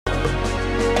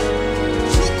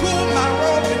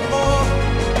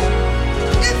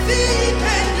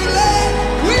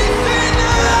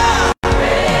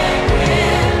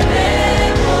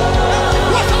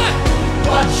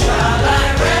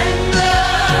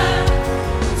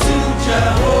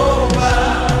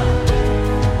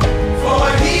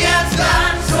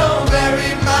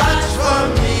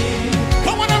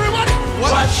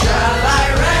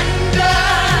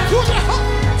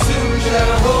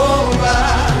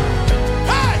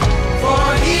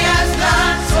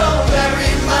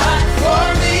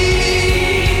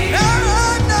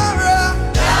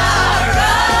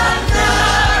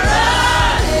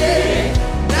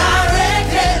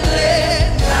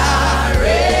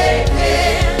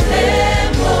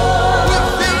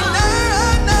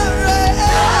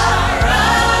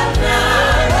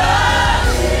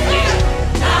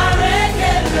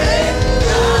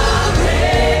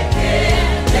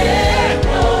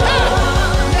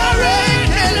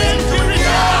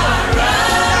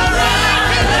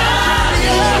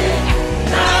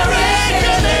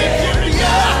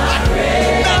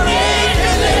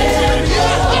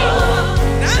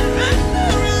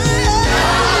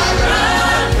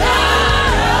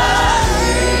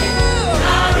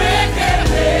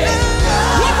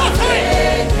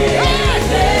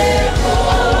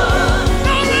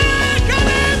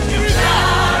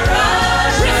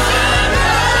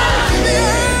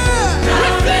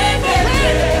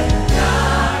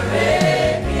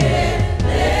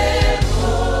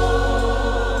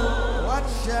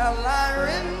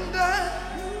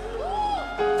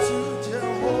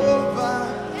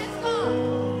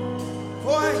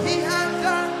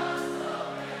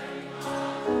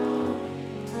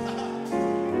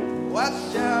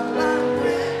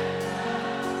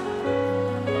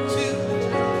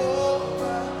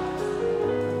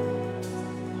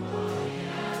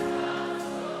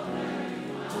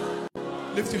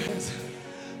Lift your hands.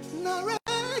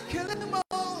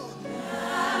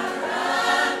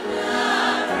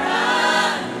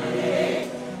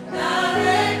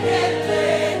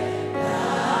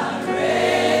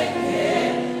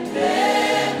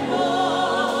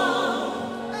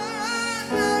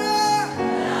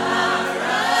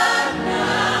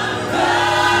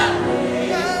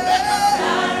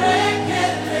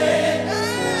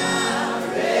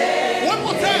 One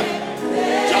more time.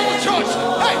 Jump the church.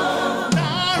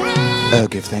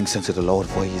 Give thanks unto the Lord,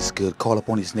 for he is good. Call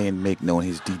upon his name, make known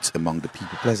his deeds among the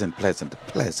people. Pleasant,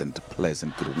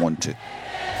 good one to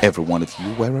every one of you,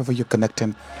 wherever you're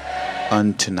connecting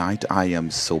on tonight. I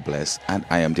am so blessed and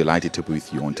I am delighted to be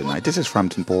with you on tonight. This is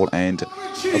Frampton Paul, and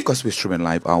of course, we're streaming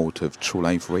live out of True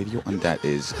Life Radio, and that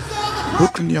is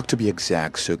Brooklyn, New York to be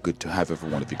exact. So good to have every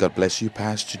one of you. God bless you,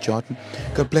 Pastor Jordan.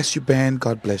 God bless you, Ben.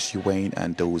 God bless you, Wayne,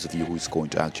 and those of you who's going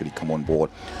to actually come on board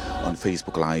on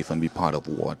Facebook Live and be part of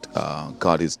what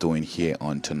God is doing here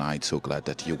on tonight. So glad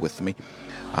that you're with me.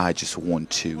 I just want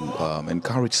to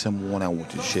encourage someone. I want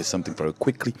to share something very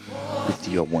quickly with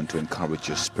you. I want to encourage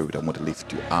your spirit. I want to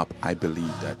lift you up. I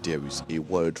believe that there is a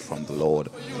word from the Lord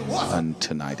on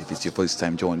tonight. If it's your first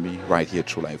time, join me right here,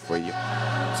 True Life Radio.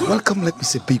 Welcome. Let me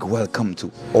say big welcome to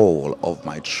all of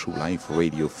my True Life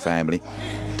Radio family.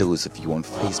 Those of you on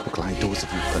Facebook Live, those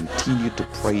of you who continue to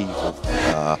pray for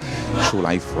True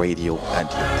Life Radio, and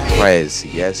your prayers.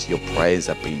 Yes, your prayers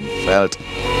are being felt.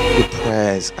 Your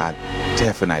prayers are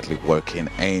definitely working,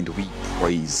 and we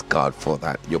praise God for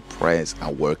that. Your prayers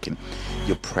are working.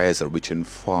 Your prayers are reaching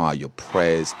far. Your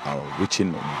prayers are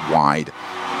reaching wide.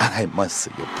 And I must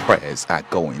say, your prayers are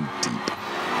going deep.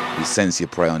 We sense your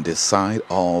prayer on this side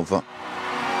of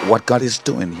what God is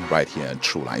doing right here at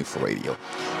True Life Radio.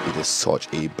 It is such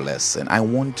a blessing. I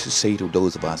want to say to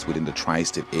those of us within the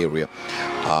tri-state area,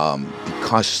 be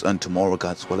cautious, and tomorrow,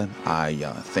 God's willing, I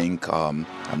think I'm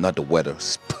not the weather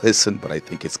person, but I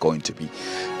think it's going to be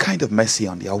kind of messy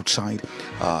on the outside.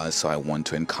 So I want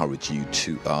to encourage you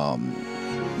to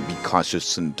be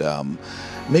cautious and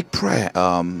make prayer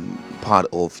part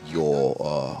of your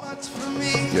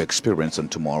experience on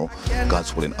tomorrow,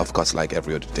 God's willing, of course, like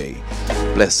every other day.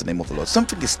 Bless the name of the Lord.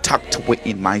 Something is tucked away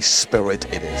in my spirit.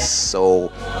 It is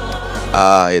so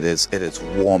it is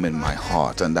warm in my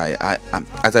heart, and I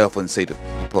as I often say to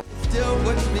people,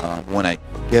 when I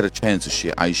get a chance to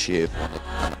share, I share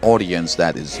an audience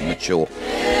that is mature.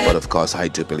 But of course, I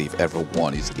do believe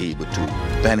everyone is able to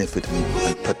benefit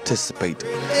and participate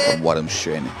from what I'm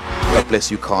sharing. God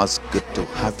bless you, cause good to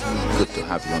have you. Good to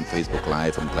have you on Facebook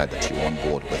Live. I'm glad that you're on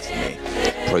board with me.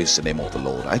 Praise the name of the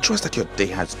Lord. I trust that your day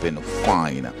has been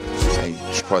fine.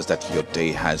 I trust that your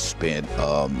day has been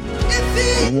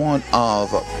one of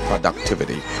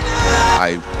productivity.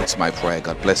 It's my prayer.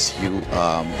 God bless you,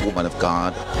 woman of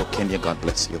God, Kenya. God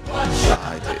bless you.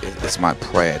 It's my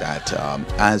prayer that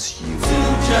as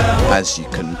you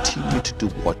continue to do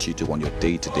what you do on your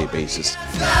day-to-day basis,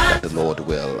 that the Lord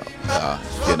will,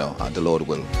 the Lord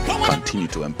will continue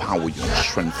to empower you and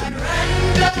strengthen you,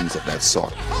 things of that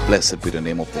sort. Blessed be the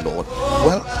name of the Lord.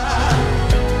 Well,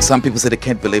 some people say they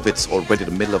can't believe it's already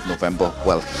the middle of November.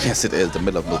 Well, yes, it is the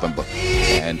middle of November.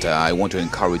 And I want to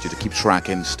encourage you to keep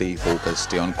tracking, stay focused,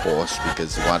 stay on course,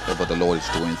 because whatever the Lord is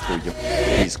doing through you,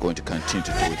 He's going to continue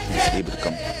to do it. He's able to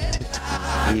complete it.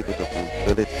 He's able to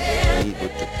fulfill it. He's able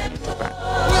to bring it back.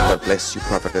 God bless you,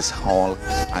 Prophetess Hall.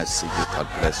 I see you. God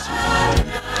bless you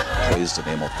indeed. Praise the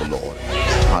name of the Lord.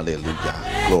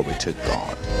 Hallelujah. Glory to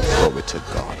God. Glory to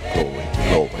God. Glory,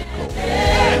 glory, glory.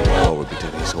 Glory be to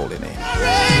His holy name.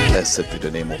 Blessed be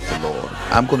the name of the Lord.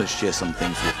 I'm going to share some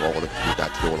things with all of you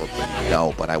that you all already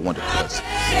know, but I want to put us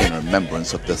in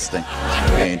remembrance of this thing.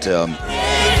 And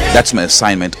that's my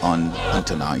assignment on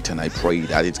tonight, and I pray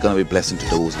that it's going to be a blessing to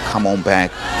those who come on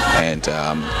back and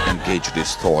engage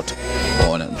this thought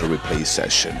on the replay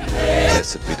session.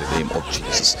 Blessed be the name of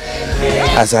Jesus.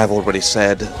 As I've already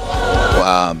said,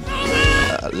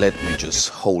 let me just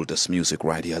hold this music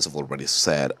right here. As I've already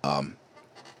said,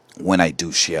 when I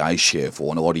do share, I share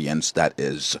for an audience that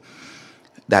is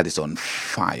on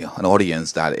fire, an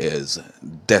audience that is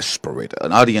desperate,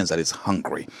 an audience that is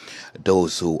hungry,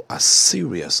 those who are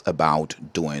serious about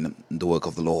doing the work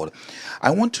of the Lord.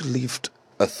 I want to lift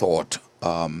a thought.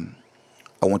 I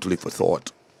want to lift a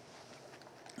thought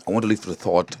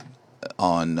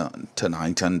on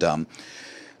tonight, and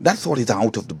that thought is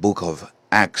out of the book of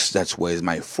Acts. That's where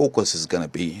my focus is going to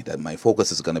be. My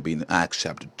focus is going to be in Acts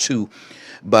chapter 2.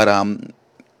 But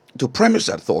to premise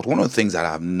that thought, one of the things that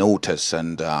I've noticed,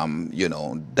 and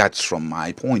that's from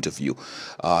my point of view,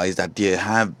 is that there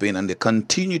have been and there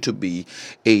continue to be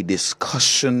a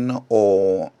discussion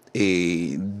or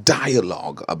a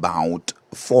dialogue about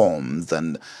forms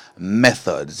and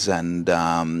methods and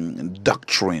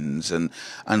doctrines and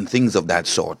things of that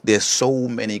sort. There's so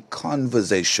many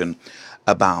conversation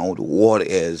about what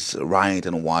is right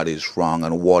and what is wrong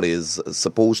and what is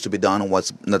supposed to be done and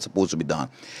what's not supposed to be done.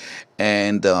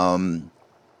 And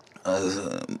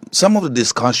some of the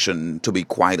discussion, to be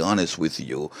quite honest with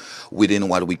you, within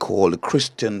what we call the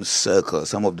Christian circle,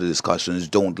 some of the discussions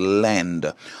don't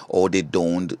lend or they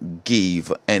don't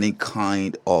give any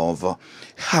kind of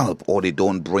help or they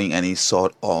don't bring any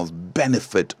sort of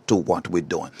benefit to what we're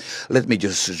doing. Let me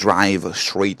just drive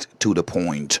straight to the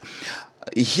point.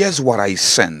 Here's what I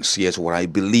sense, here's what I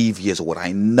believe, here's what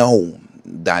I know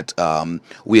that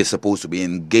we are supposed to be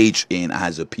engaged in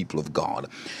as a people of God.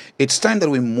 It's time that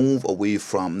we move away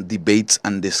from debates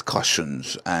and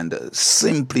discussions and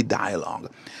simply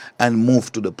dialogue and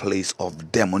move to the place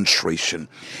of demonstration.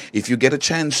 If you get a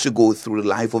chance to go through the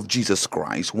life of Jesus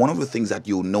Christ, one of the things that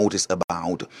you'll notice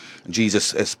about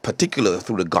Jesus, is particular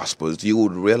through the Gospels, you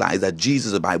would realize that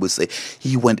Jesus, the Bible says,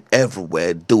 he went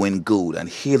everywhere doing good and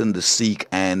healing the sick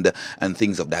and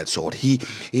things of that sort.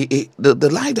 The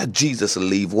life that Jesus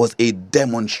lived was a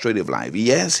demonstrative life.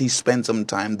 Yes, he spent some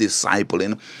time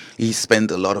discipling. He spent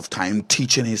a lot of time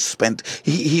teaching.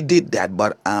 He did that,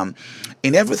 but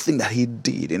in everything that he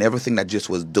did, in everything that Jesus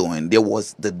was doing, there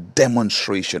was the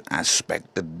demonstration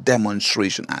aspect. The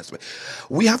demonstration aspect.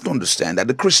 We have to understand that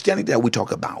the Christianity that we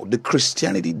talk about, the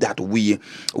Christianity that we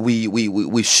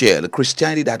share, the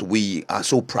Christianity that we are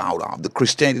so proud of, the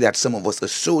Christianity that some of us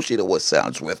associate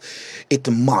ourselves with, it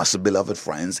must, beloved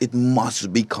friends, it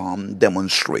must become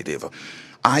demonstrative.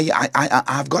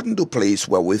 I've gotten to a place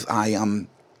where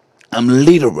I'm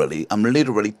literally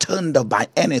turned off by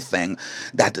anything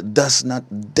that does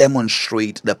not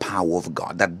demonstrate the power of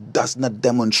God, that does not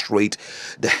demonstrate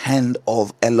the hand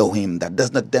of Elohim, that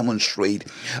does not demonstrate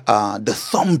the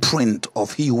thumbprint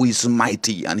of he who is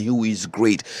mighty and he who is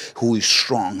great, who is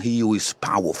strong, he who is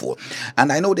powerful.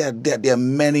 And I know that there are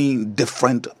many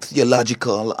different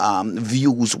theological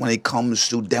views when it comes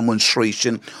to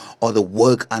demonstration or the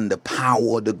work and the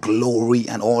power, the glory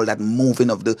and all that moving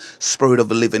of the Spirit of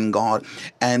the living God.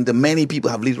 And many people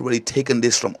have literally taken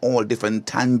this from all different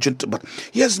tangents. But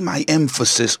here's my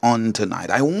emphasis on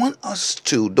tonight. I want us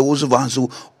to, those of us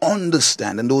who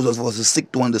understand and those of us who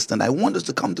seek to understand, I want us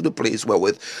to come to the place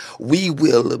wherewith we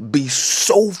will be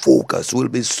so focused, we'll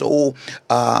be so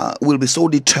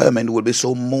determined, we'll be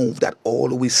so moved that all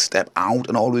we step out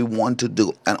and all we want to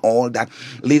do and all that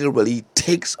literally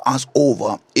takes us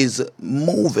over is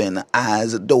moving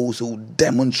as those who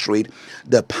demonstrate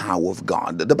the power of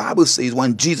God. The Bible says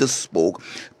when Jesus spoke,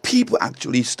 people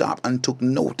actually stopped and took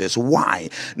notice. Why?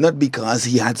 Not because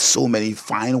he had so many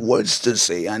fine words to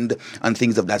say and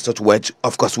things of that sort, which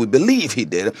of course we believe he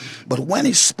did, but when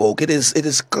he spoke, it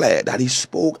is clear that he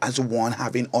spoke as one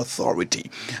having authority,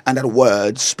 and that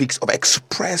word speaks of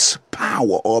express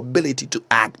power or ability to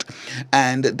act,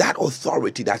 and that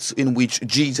authority that's in which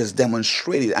Jesus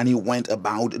demonstrated, and he went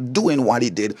about doing what he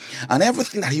did, and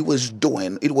everything that he was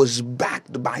doing, it was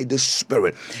backed by the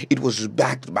Spirit, it was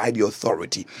backed by the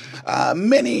authority.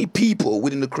 Many people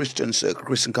within the Christian circle,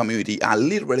 Christian community, are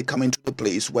literally coming to the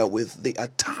place wherewith they are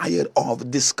tired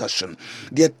of discussion.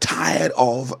 They're tired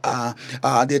of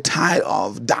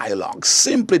dialogue,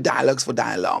 simply dialogues for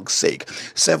dialogue's sake.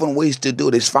 7 ways to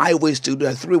do this, 5 ways to do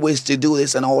that, 3 ways to do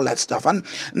this, and all that stuff. And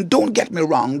don't get me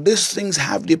wrong, these things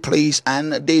have their place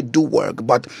and they do work.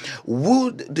 But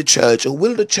will the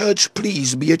church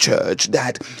please be a church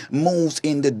that moves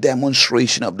in the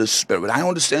demonstration of the Spirit? I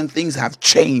understand things have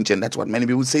changed, and that's what many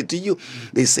people say to you.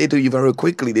 They say to you very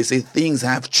quickly, they say things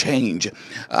have changed.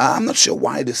 I'm not sure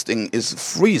why this thing is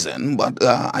freezing, but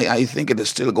I think it is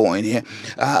still going here.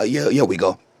 Here we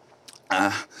go.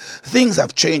 Things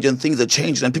have changed and things are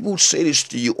changing, and people say this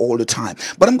to you all the time,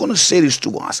 but I'm going to say this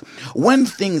to us. When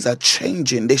things are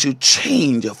changing, they should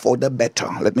change for the better.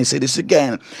 Let me say this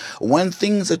again. When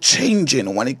things are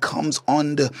changing, when it comes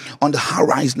on the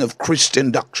horizon of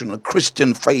Christian doctrine, of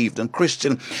Christian faith and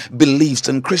Christian beliefs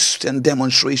and Christian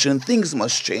demonstration, things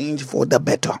must change for the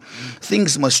better.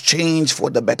 Things must change for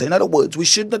the better. In other words, we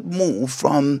should not move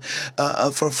from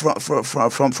a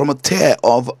tear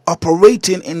of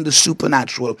operating in the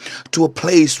supernatural to a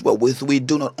place wherewith we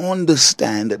do not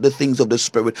understand the things of the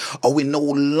spirit, or we no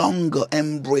longer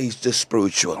embrace the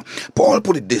spiritual. Paul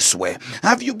put it this way: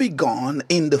 have you begun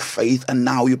in the faith, and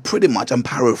now you pretty much, I'm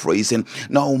paraphrasing,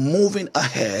 now moving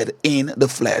ahead in the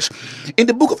flesh? In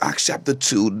the book of Acts chapter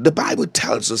 2, the Bible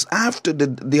tells us after the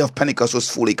day of Pentecost was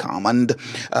fully come, and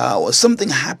something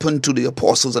happened to the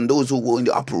apostles and those who were in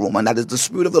the upper room, and that is the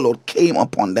Spirit of the Lord came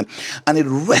upon them, and it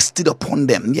rested upon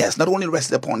them. Yes, not only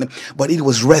rested upon them, but it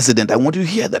was resident. I want you to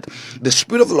hear that. The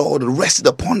Spirit of the Lord rested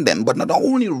upon them, but not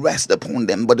only rested upon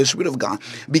them, but the Spirit of God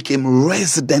became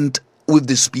resident with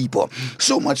these people.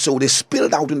 So much so they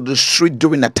spilled out into the street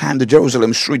during that time, the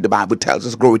Jerusalem street, the Bible tells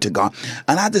us, glory to God.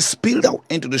 And as they spilled out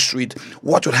into the street,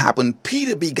 what would happen?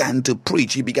 Peter began to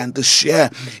preach, he began to share,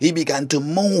 he began to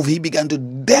move, he began to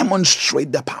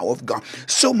demonstrate the power of God.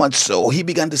 So much so, he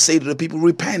began to say to the people,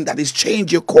 repent, that is,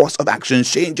 change your course of action,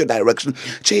 change your direction,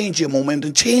 change your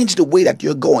momentum, change the way that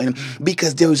you're going,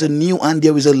 because there is a new and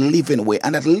there is a living way,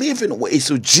 and that living way is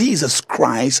through Jesus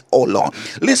Christ, oh Lord.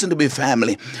 Listen to me,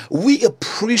 family. We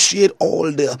appreciate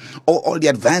all the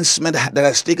advancement that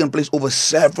has taken place over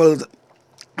several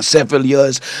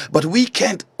years, but we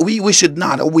should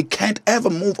not, or we can't ever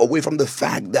move away from the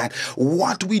fact that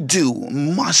what we do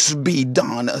must be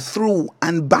done through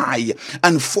and by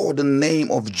and for the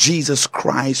name of Jesus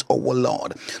Christ our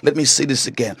Lord. Let me say this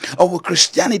again: our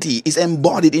Christianity is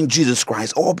embodied in Jesus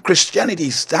Christ. Our Christianity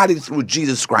started through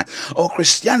Jesus Christ. Our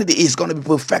Christianity is going to be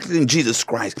perfected in Jesus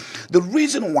Christ. The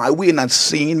reason why we are not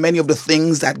seeing many of the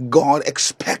things that God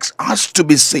expects us to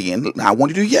be seeing, I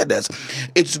want you to hear this,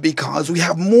 it's because we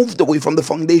have moved away from the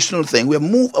foundational thing. We have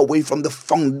moved away from the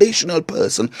foundational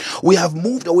person. We have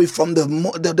moved away from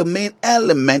the main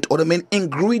element or the main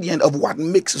ingredient of what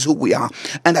makes us who we are,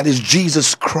 and that is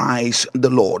Jesus Christ the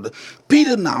Lord.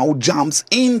 Peter now jumps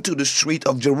into the street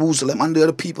of Jerusalem and the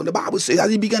other people. The Bible says as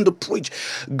he began to preach,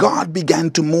 God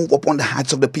began to move upon the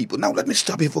hearts of the people. Now let me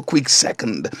stop here for a quick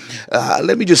second.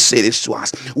 Let me just say this to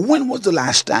us. When was the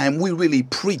last time we really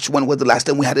preached? When was the last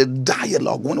time we had a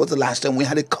dialogue? When was the last time we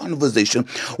had a conversation?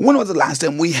 When was the last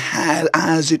time we had,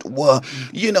 as it were,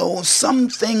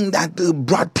 something that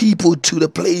brought people to the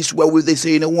place where they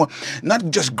say, not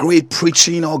just great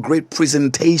preaching or great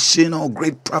presentation or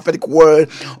great prophetic word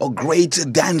or great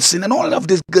dancing and all of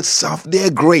this good stuff.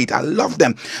 They're great. I love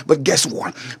them. But guess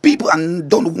what? People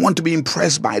don't want to be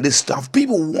impressed by this stuff.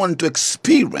 People want to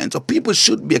experience, or people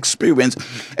should be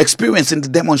experiencing the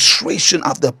demonstration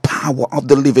of the power of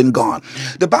the living God.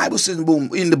 The Bible says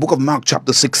in the book of Mark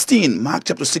chapter 16,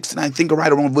 I think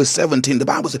right around verse 17, the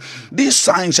Bible says, these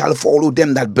signs shall follow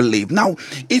them that believe. Now,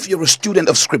 if you're a student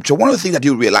of scripture, one of the things that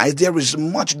you realize, there is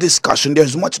much discussion,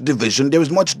 there's much division, there is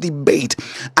much debate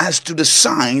as to the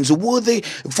signs. Were they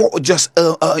for just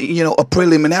a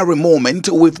preliminary moment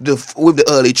with the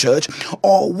early church,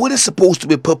 or were they supposed to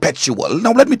be perpetual?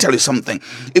 Now, let me tell you something.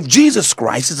 If Jesus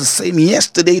Christ is the same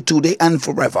yesterday, today, and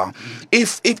forever,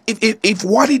 if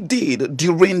what he did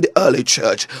during the early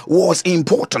church was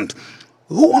important,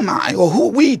 who am I, or who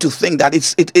are we to think that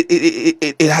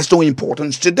it has no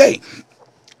importance today?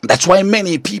 That's why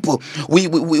many people, we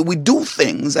do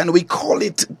things and we call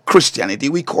it Christianity,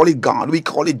 we call it God, we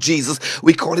call it Jesus,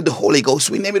 we call it the Holy Ghost,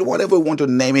 we name it whatever we want to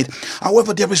name it.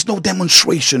 However, there is no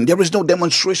demonstration. There is no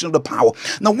demonstration of the power.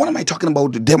 Now, what am I talking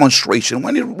about? The demonstration.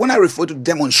 When I refer to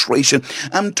demonstration,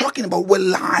 I'm talking about where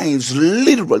lives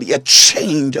literally are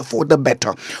changed for the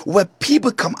better, where people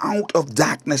come out of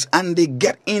darkness and they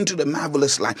get into the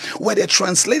marvelous light, where they're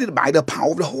translated by the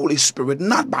power of the Holy Spirit,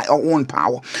 not by our own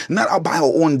power, not by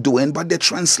our own doing, but they're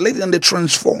translated and they're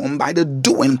transformed by the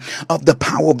doing of the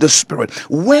power of the Spirit.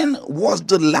 When was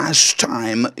the last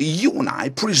time you and I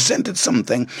presented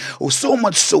something, or so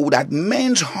much so that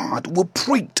men's heart were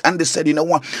pricked and they said, you know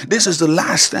what, this is the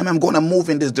last time I'm going to move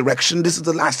in this direction, this is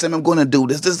the last time I'm going to do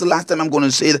this is the last time I'm going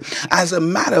to say that. As a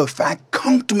matter of fact,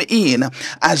 count me in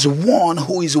as one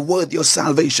who is worthy of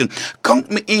salvation. Count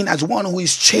me in as one who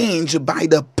is changed by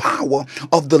the power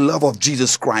of the love of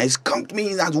Jesus Christ. Count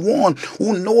me in as one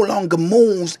who no longer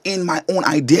moves in my own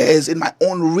ideas, in my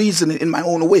own reasoning, in my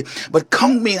own way, but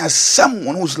count me as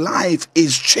someone whose life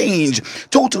is changed,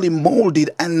 totally molded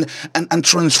and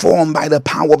transformed by the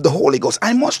power of the Holy Ghost.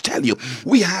 I must tell you,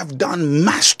 we have done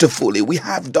masterfully. We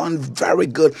have done very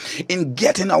good in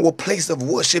getting our place of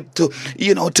worship to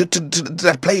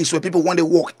that place where people, when they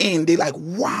walk in, they're like,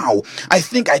 wow, I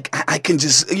think I can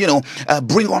just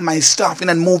bring all my stuff in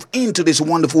and move into this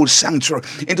wonderful sanctuary,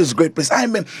 into this great place. I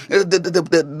mean, the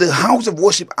the house of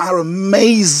worship are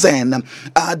amazing.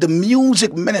 The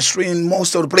music ministry in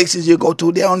most of the places you go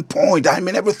to, they're on point. I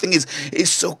mean, everything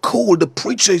is so cool. The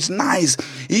preacher is nice.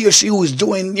 He or she who is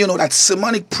doing, that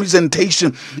sermonic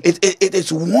presentation, it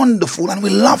is wonderful and we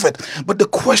love it. But the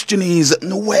question is,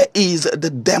 where is the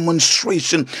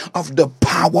demonstration of the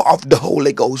power of the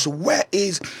Holy Ghost? Where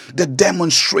is the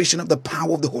demonstration of the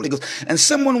power of the Holy Ghost? And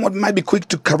someone might be quick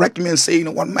to correct me and say,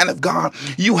 what, man of God,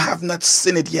 you have not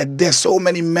seen it yet. There's so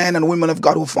many men and women of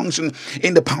God who function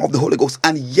in the power of the Holy Ghost.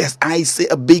 And yes, I say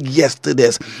a big yes to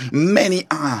this. Many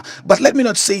are. But let me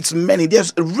not say it's many.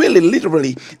 There's really,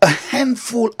 literally a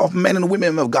handful of men and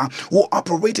women of God who are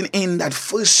operating in that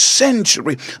first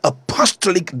century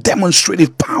apostolic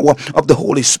demonstrative power of the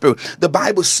Holy Spirit. The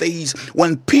Bible says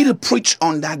when Peter preached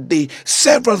on that day,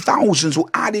 several thousands were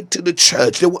added to the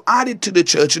church. They were added to the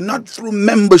church not through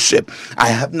membership. I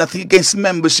have nothing against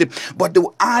membership, but they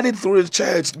were added through the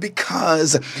church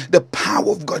because the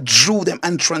power of God drew them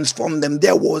and transformed them.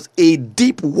 There was a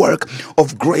deep work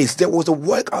of grace. There was a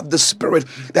work of the Spirit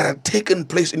that had taken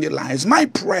place in their lives. My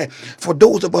prayer for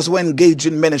those of us who are engaged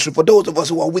in ministry, for those of us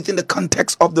who are within the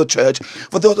context of the church,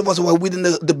 for those of us who are within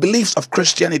the beliefs of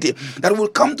Christianity, that will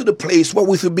come to the place where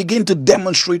we will begin to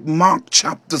demonstrate Mark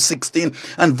chapter 16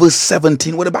 and verse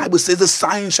 17, where the Bible says the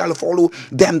sign shall follow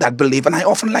them that believe. And I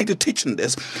often like to teach in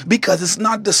this because it's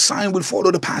not the sign will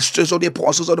follow the pastors or the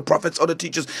apostles or the prophets or the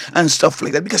teachers and stuff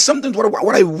like that. Because sometimes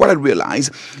what I realize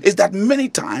is that many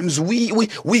times we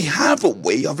have a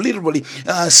way of literally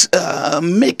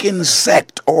making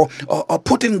sect or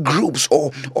putting groups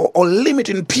or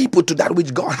limiting people to that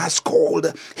which God has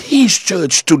called His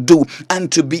church to do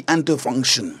and to be and to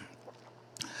function.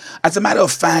 As a matter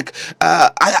of fact,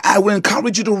 I will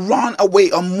encourage you to run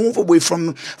away or move away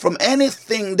from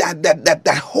anything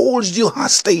that holds you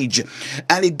hostage,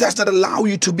 and it does not allow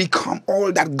you to become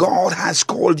all that God has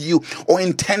called you or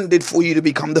intended for you to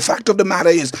become. The fact of the matter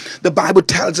is, the Bible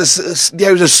tells us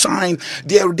there is a sign.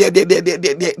 There are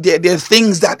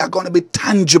things that are going to be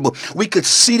tangible. We could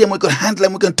see them, we could handle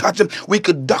them, we can touch them, we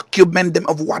could document them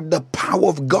of what the power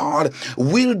of God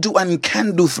will do and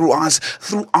can do through us,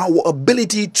 through our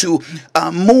ability to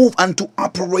move and to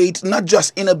operate not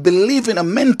just in a belief, in a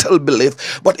mental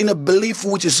belief, but in a belief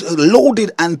which is loaded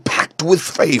and packed with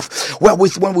faith.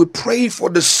 Wherewith when we pray for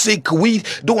the sick, we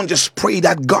don't just pray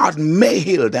that God may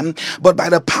heal them, but by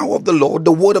the power of the Lord,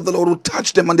 the word of the Lord will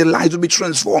touch them and their lives will be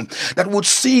transformed. That would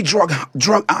see drug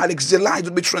addicts, their lives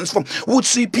will be transformed. We would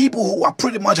see people who are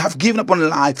pretty much have given up on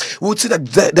life. We would see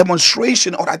that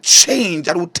demonstration or that change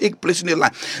that would take place in their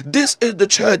life. This is the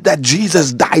church that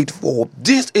Jesus died for.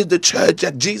 This is the church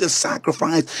that Jesus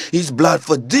sacrificed His blood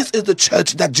for. This is the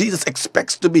church that Jesus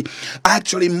expects to be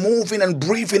actually moving and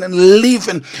breathing and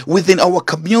living within our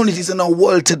communities and our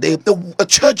world today. A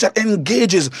church that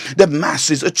engages the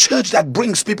masses, a church that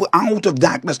brings people out of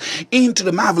darkness into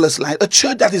the marvelous light, a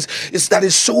church that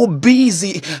is so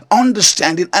busy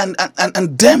understanding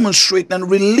and demonstrating and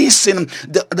releasing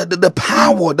the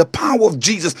power of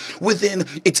Jesus within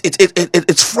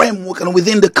its framework and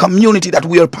within the community that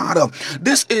we are part of.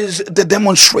 This is the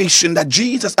demonstration that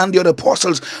Jesus and the other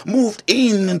apostles moved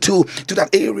into that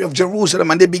area of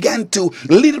Jerusalem, and they began to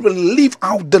literally live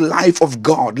out the life of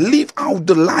God, live out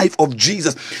the life of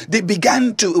Jesus. They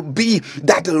began to be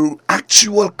that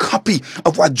actual copy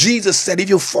of what Jesus said. If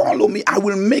you follow me, I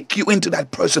will make you into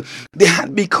that person. They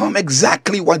had become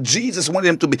exactly what Jesus wanted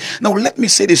them to be. Now let me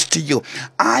say this to you.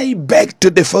 I beg to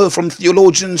differ from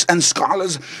theologians and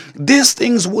scholars. These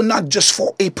things were not just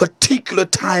for a particular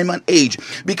time and age,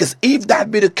 because if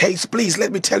that be the case, please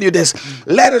let me tell you this.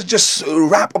 Let us just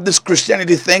wrap up this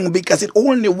Christianity thing, because it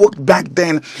only worked back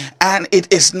then and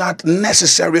it is not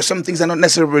necessary. Some things are not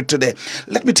necessary today.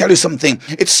 Let me tell you something.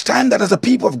 It's time that as a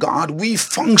people of God, we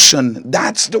function.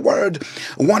 That's the word.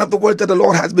 One of the words that the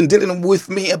Lord has been dealing with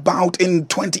me about in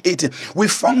 2018. We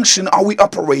function or we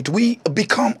operate. We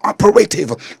become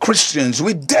operative Christians.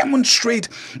 We demonstrate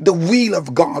the will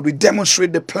of God. We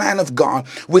demonstrate the plan of God.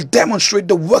 We demonstrate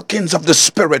the workings of the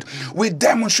Spirit. We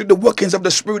demonstrate the workings of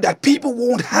the Spirit that people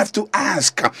won't have to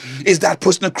ask, is that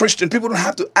person a Christian? People don't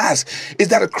have to ask, is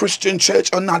that a Christian church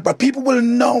or not? But people will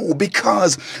know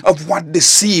because of what they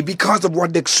see, because of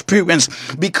what they experience,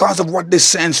 because of what they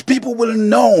sense. People will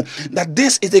know that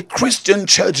this is a Christian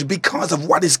church because of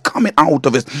what is coming out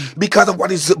of it, because of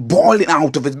what is boiling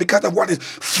out of it, because of what is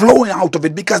flowing out of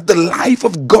it, because the life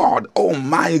of God, oh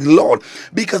my Lord,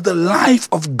 because the life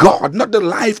of God, not the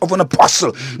life of an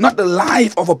apostle, not the life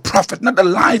life of a prophet, not the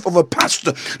life of a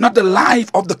pastor, not the life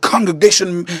of the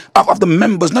congregation of the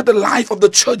members, not the life of the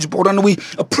church board. And we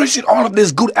appreciate all of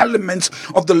these good elements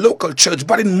of the local church,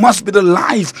 but it must be the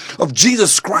life of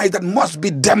Jesus Christ that must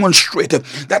be demonstrated,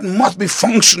 that must be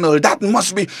functional, that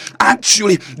must be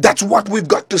actually, that's what we've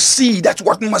got to see. That's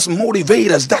what must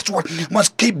motivate us. That's what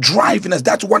must keep driving us.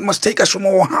 That's what must take us from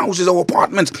our houses, our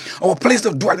apartments, our place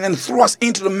of dwelling, and throw us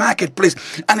into the marketplace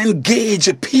and engage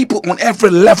people on every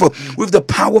level with the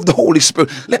power of the Holy Spirit.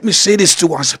 Let me say this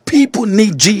to us. People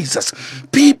need Jesus.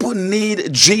 People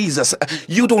need Jesus.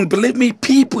 You don't believe me?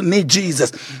 People need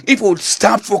Jesus. If we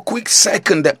stop for a quick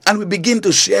second and we begin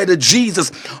to share the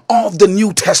Jesus of the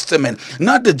New Testament,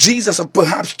 not the Jesus of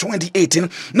perhaps 2018,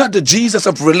 not the Jesus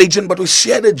of religion, but we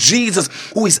share the Jesus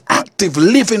who is active,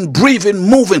 living, breathing,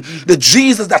 moving, the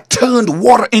Jesus that turned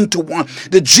water into wine,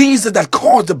 the Jesus that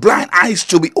caused the blind eyes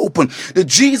to be open, the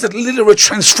Jesus that literally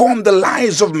transformed the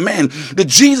lives of men, the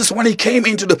Jesus when he came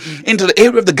into the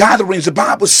area of the gatherings. The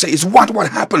Bible says what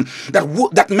happened,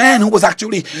 that man who was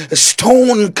actually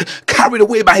stoned, carried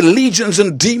away by legions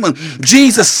and demons,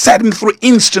 Jesus set him free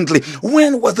instantly.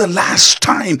 When was the last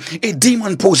time a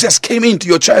demon possessed came into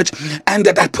your church and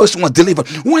that person was delivered?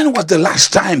 When was the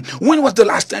last time? When was the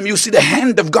last time you see the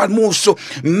hand of God move so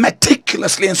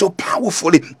meticulously and so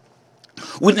powerfully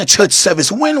within a church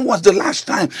service? When was the last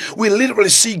time we literally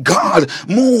see God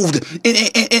moved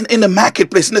in the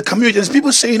marketplace, in the community? And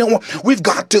people say, you know what, we've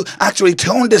got to actually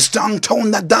tone this down, tone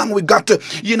that down. We've got to,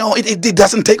 it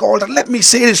doesn't take all that. Let me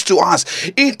say this to us.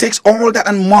 It takes all that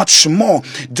and much more.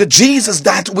 The Jesus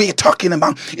that we're talking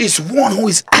about is one who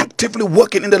is actively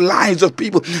working in the lives of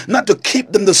people, not to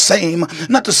keep them the same,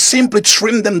 not to simply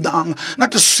trim them down,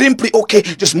 not to simply,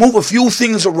 just move a few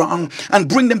things around and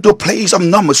bring them to a place of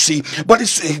normalcy. But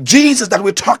it's Jesus that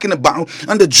we're talking about,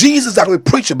 and the Jesus that we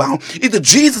preach about is the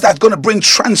Jesus that's going to bring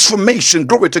transformation.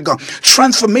 Glory to God.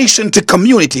 Transformation to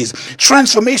communities,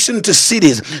 transformation to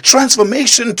cities,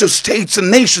 transformation to states and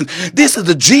nations. This is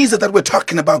the Jesus that we're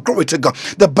talking about. Glory to God.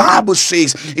 The Bible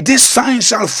says, this sign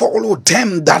shall follow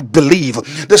them that believe.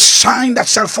 The sign that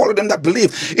shall follow them that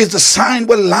believe is the sign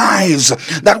where lives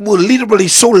that were literally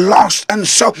so lost and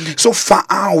so far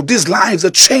out, these lives are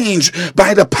changed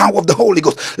by the power of the Holy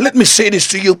Ghost. Let me say this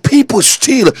to you. People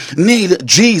still need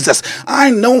Jesus. I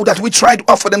know that we try to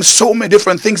offer them so many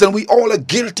different things, and we all are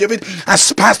guilty of it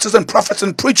as pastors and prophets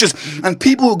and preachers and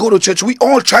people who go to church. We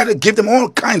all try to give them all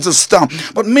kinds of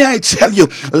stuff. But may I tell you,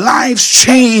 lives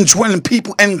change when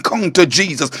people encounter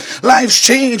Jesus. Lives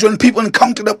change when people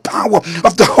encounter the power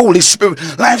of the Holy Spirit.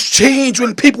 Lives change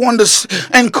when people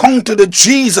encounter the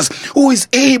Jesus who is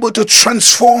able to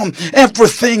transform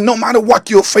everything, no matter what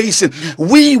you're facing.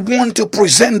 We want to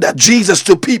present that Jesus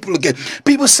to people again.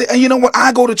 People say, you know what,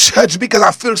 I go to church because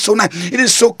I feel so nice. It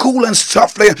is so cool and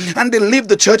stuff there. And they leave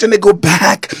the church and they go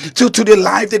back to their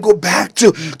life. They go back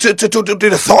to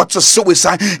the thoughts of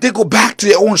suicide. They go back to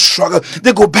their own struggle.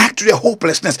 They go back to their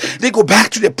hopelessness. They go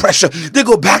back to their pressure. They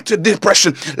go back to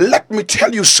depression. Let me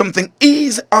tell you something.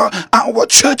 Is our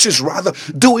churches rather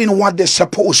doing what they're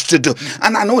supposed to do?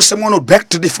 And I know someone will beg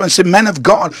to differ and say, man of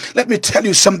God, let me tell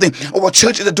you something. Our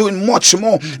churches are doing much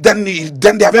more than they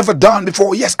have ever done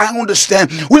before. Yes, I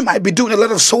understand. We might be doing a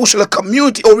lot of social or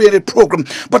community-oriented program,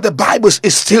 but the Bible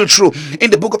is still true.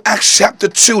 In the book of Acts chapter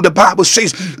 2, the Bible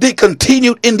says they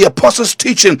continued in the apostles'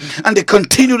 teaching and they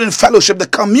continued in fellowship, the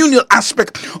communal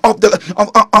aspect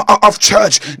of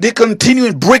church. They continue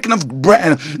in breaking of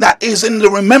bread, that is in the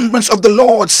remembrance of the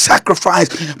Lord's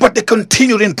sacrifice, but they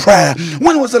continued in prayer.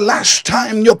 When was the last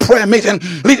time your prayer meeting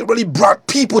literally brought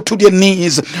people to their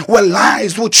knees, where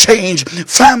lives were changed,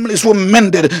 families were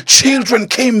mended, children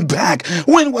came back?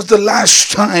 When was the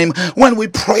last time when we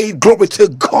prayed, glory to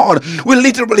God, we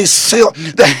literally saw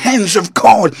the hands of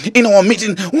God in our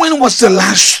meeting? When was the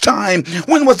last time?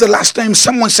 When was the last time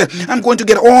someone said, I'm going to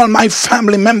get all my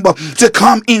family members to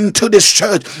come into this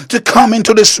church, to come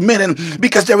into this meeting,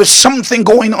 because there is something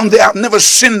going on there I've never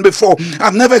seen before,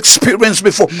 I've never experienced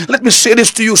before? Let me say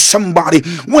this to you, somebody.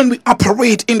 When we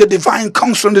operate in the divine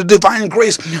counsel and the divine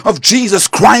grace of Jesus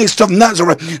Christ of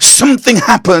Nazareth, something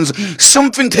happens.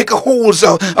 Something take a hold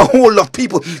of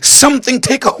people. Something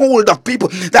take a hold of people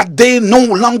that they no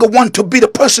longer want to be the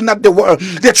person that they were.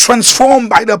 They're transformed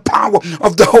by the power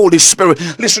of the Holy Spirit.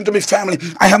 Listen to me, family.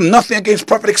 I have nothing against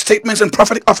prophetic statements and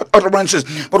prophetic utterances,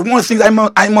 but one of the things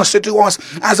I must say to us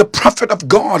as a prophet of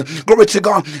God, glory to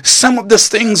God, some of these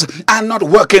things are not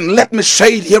working. Let me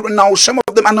say it here and now. Some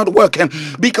of them are not working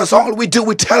because all we do,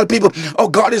 we tell people, oh,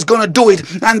 God is going to do it.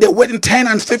 And they're waiting 10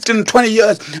 and 15 and 20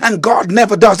 years and God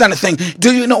never does anything.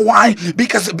 Do you know why?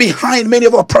 Because behind many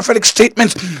of our prophetic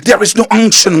statements, there is no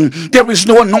unction, there is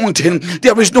no anointing,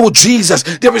 there is no Jesus,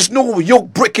 there is no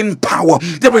yoke breaking power,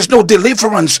 there is no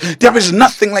deliverance, there is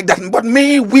nothing like that. But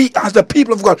may we as the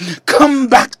people of God come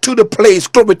back to the place,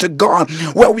 glory to God,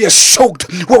 where we are soaked,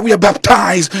 where we are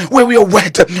baptized, where we are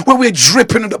wet, where we are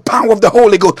dripping in the power of the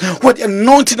Holy Ghost, where the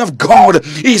anointing of God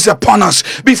is upon us.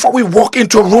 Before we walk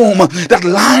into a room, that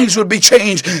lives will be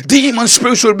changed, demon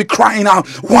spirits will be crying out.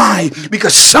 Why?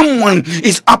 Because someone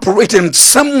is operating,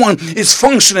 someone is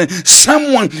functioning,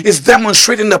 someone is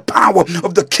demonstrating the power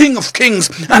of the King of Kings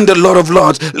and the Lord of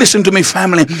Lords. Listen to me,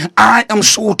 family. I am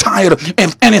so tired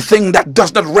of anything that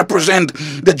does not represent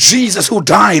the Jesus who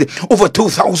died over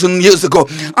 2,000 years ago.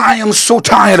 I am so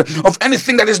tired of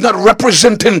anything that is not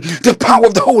representing the power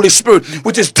of the Holy Spirit,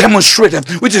 which is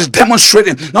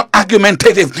demonstrative, not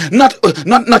argumentative,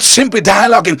 not simply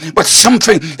dialoguing, but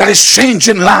something that is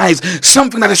changing lives,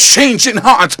 something that is changing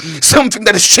hearts, something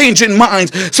that is changing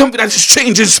minds, something that is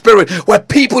changing spirit, where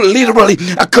people literally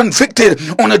are convicted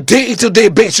on a day-to-day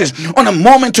basis, on a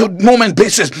moment-to-moment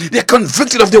basis. They're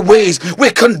convicted of their ways.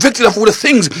 We're convicted of the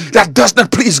things that does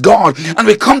not please God, and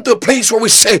we come to a place where we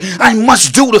say, I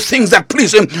must do the things that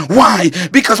please Him. Why?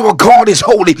 Because our God is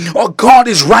holy, our God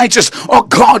is righteous, our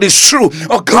God is true,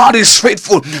 our God is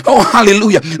faithful. Oh,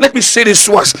 hallelujah. Let me say this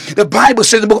to us. The Bible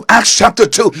says in the book of Acts chapter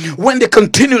 2, when they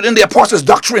continued in the apostles'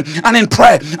 doctrine and in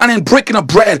prayer and in breaking of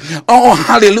bread, oh,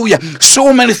 hallelujah,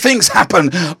 so many things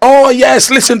happened. Oh, yes,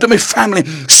 listen to me, family.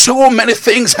 So many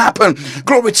things happened.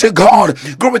 Glory to God.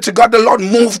 Glory to God. The Lord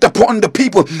moved upon the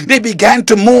people. They began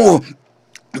to move.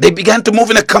 They began to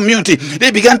move in a community. They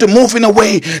began to move in a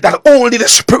way that only the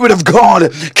Spirit of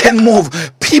God can move.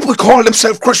 People call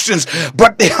themselves Christians,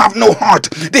 but they have no heart.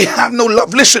 They have no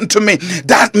love. Listen to me.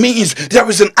 That means there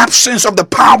is an absence of the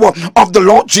power of the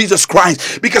Lord Jesus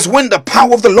Christ. Because when the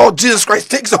power of the Lord Jesus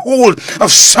Christ takes a hold of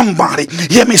somebody,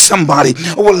 hear me, somebody,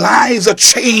 our lives are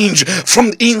changed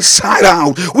from the inside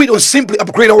out. We don't simply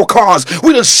upgrade our cars.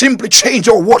 We don't simply change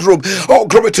our wardrobe. Oh,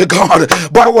 glory to God.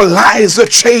 But our lives are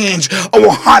changed.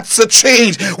 Our hearts are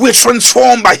changed. We're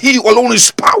transformed by He who alone is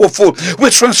powerful.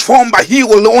 We're transformed by He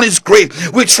who alone is great.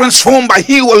 We're transformed by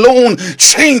He who alone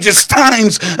changes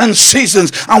times and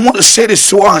seasons. I want to say this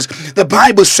to us. The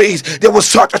Bible says there was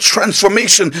such a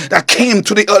transformation that came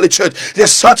to the early church.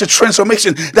 There's such a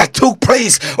transformation that took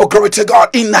place, oh glory to God,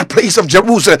 in that place of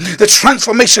Jerusalem. The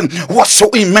transformation was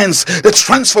so immense. The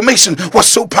transformation was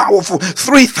so powerful.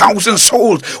 3,000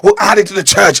 souls were added to the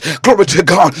church. Glory to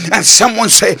God. And someone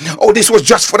say, oh, this was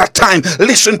just for that time.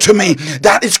 Listen to me.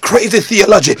 That is crazy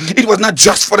theology. It was not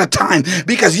just for the time,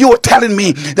 because you are telling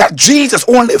me that Jesus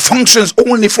only functions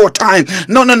only for time.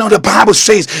 No. The Bible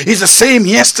says He's the same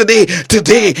yesterday,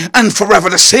 today, and forever.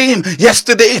 The same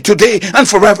yesterday, today, and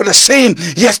forever. The same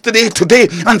yesterday, today,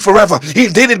 and forever. He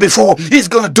did it before. He's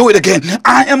going to do it again.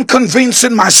 I am convinced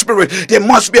in my spirit there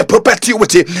must be a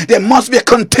perpetuity. There must be a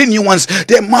continuance.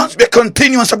 There must be a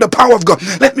continuance of the power of God.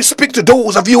 Let me speak to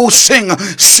those of you who sing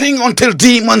until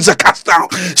demons are cast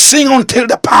out. Sing until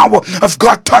the power of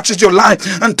God touches your life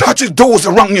and touches those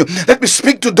around you. Let me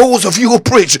speak to those of you who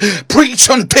preach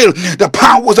until the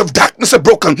powers of darkness are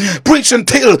broken. Preach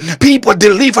until people are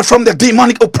delivered from their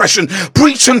demonic oppression.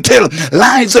 Preach until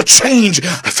lives are changed,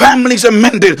 families are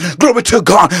mended. Glory to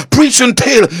God. Preach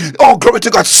until, oh glory to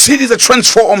God, cities are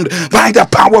transformed by the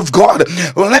power of God.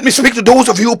 Well, let me speak to those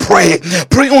of you who pray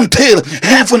until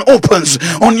heaven opens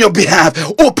on your behalf,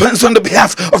 opens on the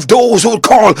behalf of those who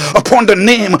call upon the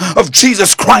name of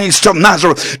Jesus Christ of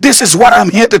Nazareth. This is what I'm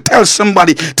here to tell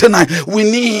somebody tonight. We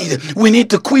need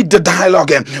to quit the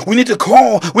dialogue. We need to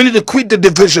quit the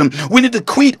division. We need to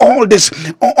quit all of this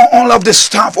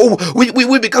stuff. Oh,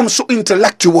 we become so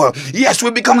intellectual. Yes,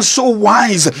 we become so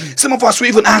wise. Some of us we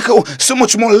even echo so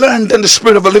much more learned than the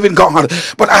Spirit of the living God.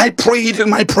 But I prayed in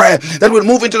my prayer that we'll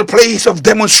move into the place of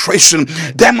demonstration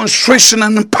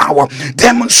and power,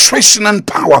 demonstration and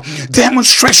power.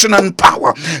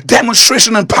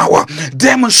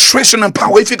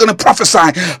 If you're going to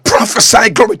prophesy,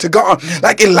 glory to God,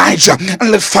 like Elijah,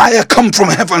 and let fire come from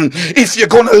heaven. If you're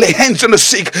going to lay hands on the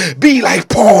sick, be like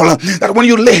Paul, that when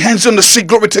you lay hands on the sick,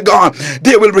 glory to God,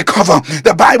 they will recover.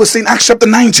 The Bible says in Acts chapter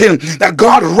 19 that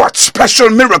God wrought special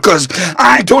miracles.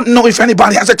 I don't know if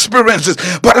anybody has experienced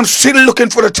this, but I'm still looking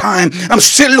for the time. I'm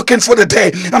still looking for the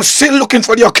day. I'm still looking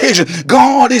for the occasion.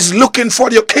 God is looking for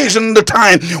the occasion and the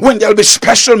time when there'll be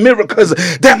special miracles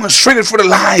miracles demonstrated for the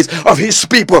lives of his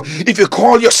people. If you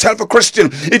call yourself a Christian,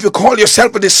 if you call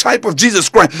yourself a disciple of Jesus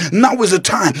Christ, now is the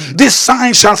time. This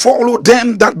sign shall follow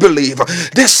them that believe.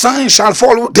 This sign shall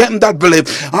follow them that believe.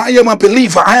 I am a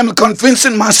believer. I am convinced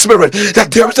in my spirit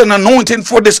that there is an anointing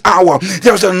for this hour.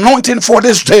 There is an anointing for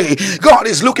this day. God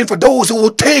is looking for those who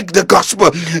will take the gospel.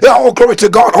 Oh, glory to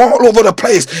God, all over the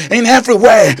place, in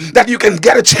everywhere that you can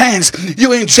get a chance.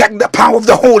 You inject the power of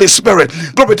the Holy Spirit.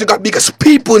 Glory to God, because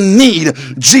people need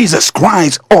Jesus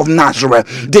Christ of Nazareth.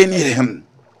 They need him.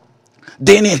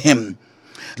 They need him.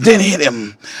 They need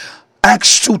him.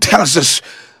 Acts 2 tells us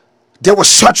there was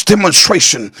such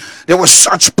demonstration, there was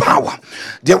such power,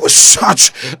 there was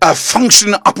such a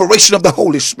functional operation of the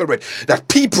Holy Spirit that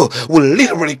people were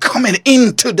literally coming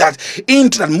into that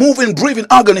moving, breathing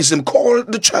organism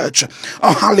called the church.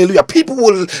 Oh, hallelujah. People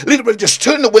will literally just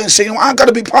turn away and say, I got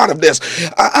to be part of this.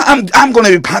 I'm going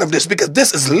to be part of this, because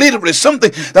this is literally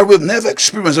something that we've never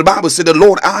experienced. The Bible said the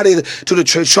Lord added to the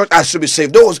church as to be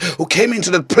saved those who came into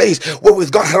the place where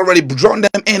with God had already drawn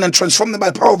them in and transformed them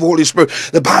by the power of the Holy Spirit.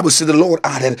 The Bible said the Lord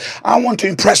added. I want to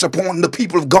impress upon the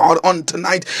people of God on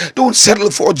tonight, don't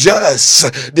settle for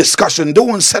just discussion.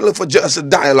 Don't settle for just a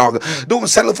dialogue. Don't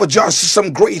settle for just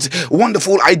some great,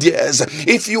 wonderful ideas.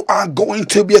 If you are going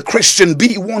to be a Christian,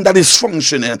 be one that is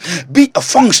functioning. Be a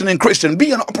functioning Christian.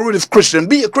 Be an operative Christian.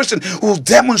 Be a Christian who's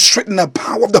demonstrating the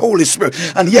power of the Holy Spirit.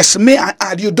 And yes, may I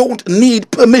add, you don't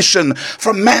need permission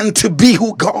from man to be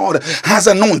who God has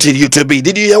anointed you to be.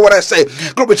 Did you hear what I say?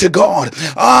 Glory to God.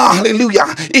 Hallelujah.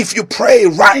 If you pray,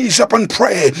 rise up and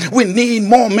pray. We need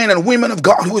more men and women of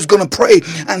God who is going to pray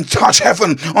and touch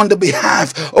heaven on the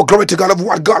behalf, oh glory to God, of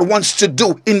what God wants to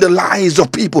do in the lives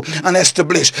of people and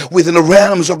establish within the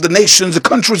realms of the nations, the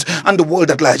countries, and the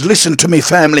world at large. Listen to me,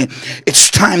 family.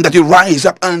 It's time that you rise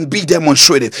up and be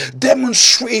demonstrated.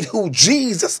 Demonstrate who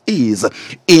Jesus is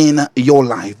in your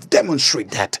life. Demonstrate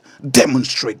that.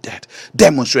 Demonstrate that.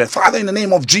 Demonstrate. Father, in the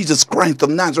name of Jesus Christ of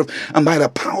Nazareth, and by the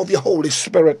power of your Holy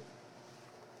Spirit,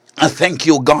 I thank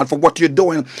you, God, for what you're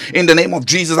doing. In the name of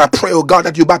Jesus, I pray, oh God,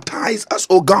 that you baptize us,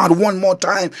 oh God, one more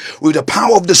time with the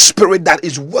power of the Spirit that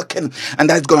is working and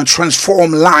that is going to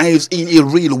transform lives in a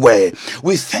real way.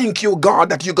 We thank you, God,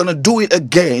 that you're going to do it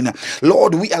again.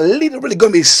 Lord, we are literally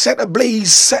going to be set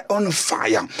ablaze, set on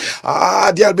fire.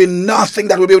 There'll be nothing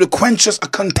that will be able to quench us or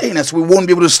contain us. We won't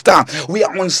be able to stop. We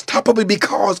are unstoppable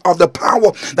because of the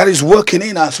power that is working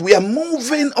in us. We are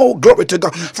moving, oh glory to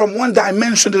God, from one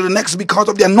dimension to the next because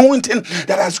of the anointing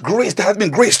that has been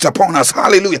graced upon us.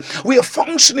 Hallelujah. We are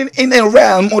functioning in a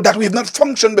realm that we have not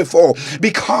functioned before,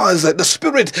 because the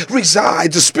Spirit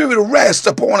resides, the Spirit rests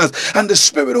upon us, and the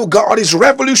Spirit of God is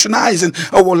revolutionizing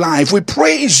our life. We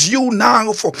praise you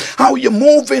now for how you're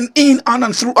moving in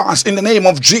and through us in the name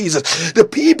of Jesus. The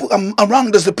people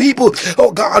around us, the people,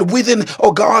 oh God, within,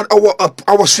 oh God,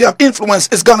 our sphere of influence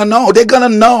is gonna know. They're gonna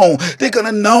know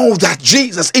that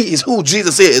Jesus is who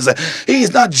Jesus is. He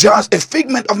is not just a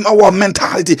figment of our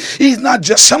mentality. He's not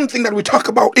just something that we talk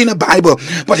about in the Bible,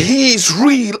 but he is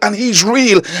real, and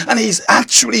he's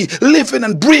actually living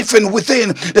and breathing within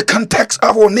the context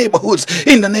of our neighborhoods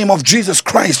in the name of Jesus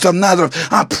Christ of Nazareth.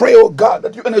 I pray, oh God,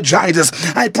 that you energize us.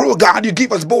 I pray, oh God, you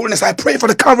give us boldness. I pray for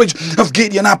the courage of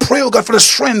Gideon. I pray, oh God, for the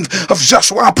strength of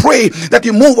Joshua. I pray that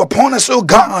you move upon us, oh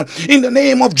God, in the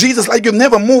name of Jesus, like you've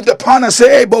never moved upon us.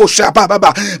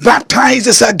 Baptize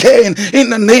us again in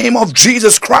the name of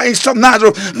Jesus Christ of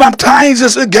Nazareth. Baptize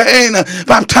us again.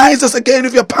 Baptize us again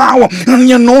with your power and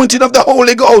the anointing of the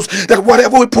Holy Ghost, that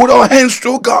whatever we put our hands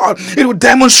to, God, it will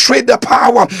demonstrate the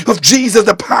power of Jesus,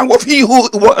 the power of he who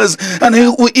was and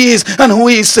who is and who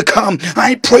is to come.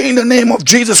 I pray in the name of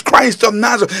Jesus Christ of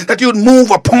Nazareth that you would move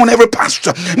upon every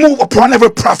pastor, move upon every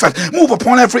prophet, move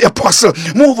upon every apostle,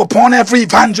 move upon every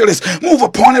evangelist, move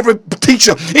upon every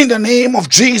teacher in the name of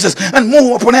Jesus, and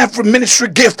move upon every ministry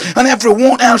gift and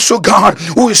everyone else, oh God,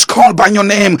 who is called by your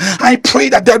name. I pray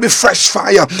that there'll be fresh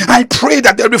fire. I pray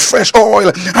that there'll be fresh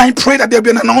oil. I pray that there'll be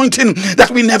an anointing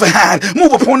that we never had.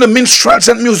 Move upon the minstrels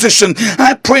and musicians.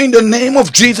 I pray in the name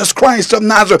of Jesus Christ of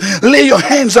Nazareth. Lay your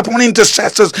hands upon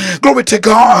intercessors. Glory to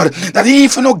God, that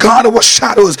even, oh God, our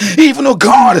shadows, even, oh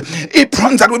God,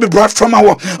 aprons that will be brought from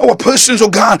our persons, oh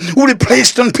God, will be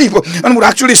placed on people and will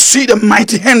actually see the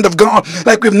mighty hand of God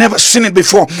like we've never seen it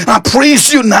before. I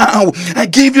praise you now. I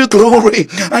give you glory.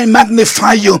 I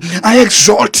magnify you. I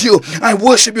exalt you. I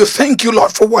worship you. Thank you,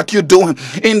 Lord, for what you're doing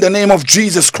in the name of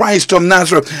Jesus Christ of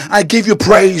Nazareth. I give you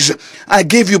praise. I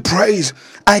give you praise.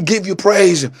 I give you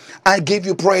praise. I give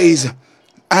you praise.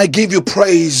 I give you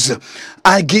praise.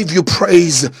 I give you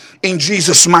praise in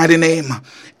Jesus' mighty name.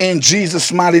 In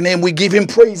Jesus' mighty name, we give him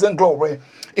praise and glory.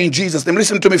 in Jesus' name.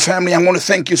 Listen to me, family. I want to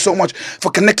thank you so much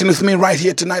for connecting with me right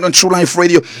here tonight on True Life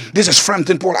Radio. This is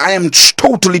Frampton Paul. I am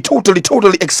totally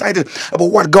excited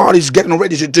about what God is getting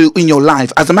ready to do in your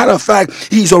life. As a matter of fact,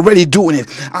 He's already doing it.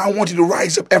 I want you to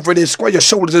rise up every day, square your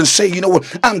shoulders, and say, you know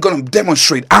what? I'm going to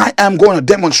demonstrate. I am going to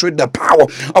demonstrate the power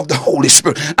of the Holy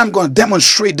Spirit. I'm going to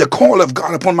demonstrate the call of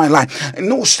God upon my life. And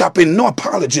no stopping, no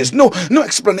apologies, no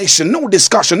explanation, no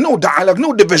discussion, no dialogue,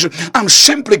 no division. I'm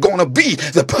simply going to be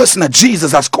the person that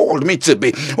Jesus has called me to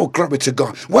be. Oh, glory to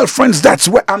God. Well, friends, that's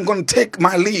where I'm going to take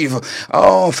my leave.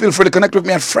 Oh, feel free to connect with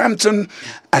me at Frampton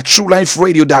at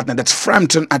TrueLifeRadio.net. That's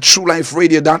Frampton at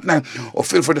TrueLifeRadio.net. Or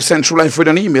feel free to send True Life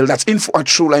Radio an email. That's info at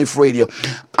True Life Radio.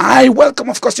 I welcome,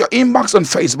 of course, your inbox on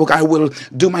Facebook. I will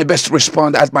do my best to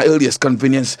respond at my earliest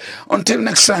convenience. Until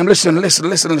next time, listen,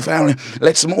 family.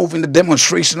 Let's move in the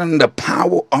demonstration and the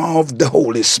power of the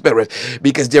Holy Spirit,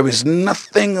 because there is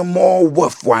nothing more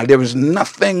worthwhile. There is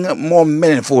nothing more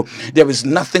meaningful. There is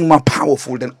nothing more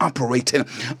powerful than operating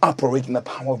the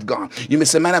power of God. You may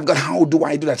say, man of God, how do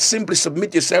I do that? Simply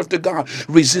submit yourself to God,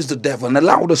 resist the devil, and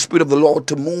allow the Spirit of the Lord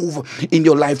to move in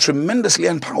your life tremendously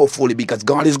and powerfully, because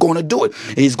God is going to do it.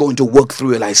 He's going to work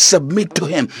through your life. Submit to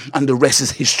Him, and the rest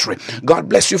is history. God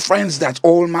bless you, friends. That's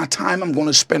all my time I'm going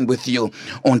to spend with you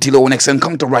until our next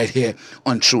encounter right here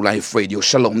on True Life Radio.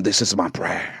 Shalom. This is my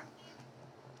prayer.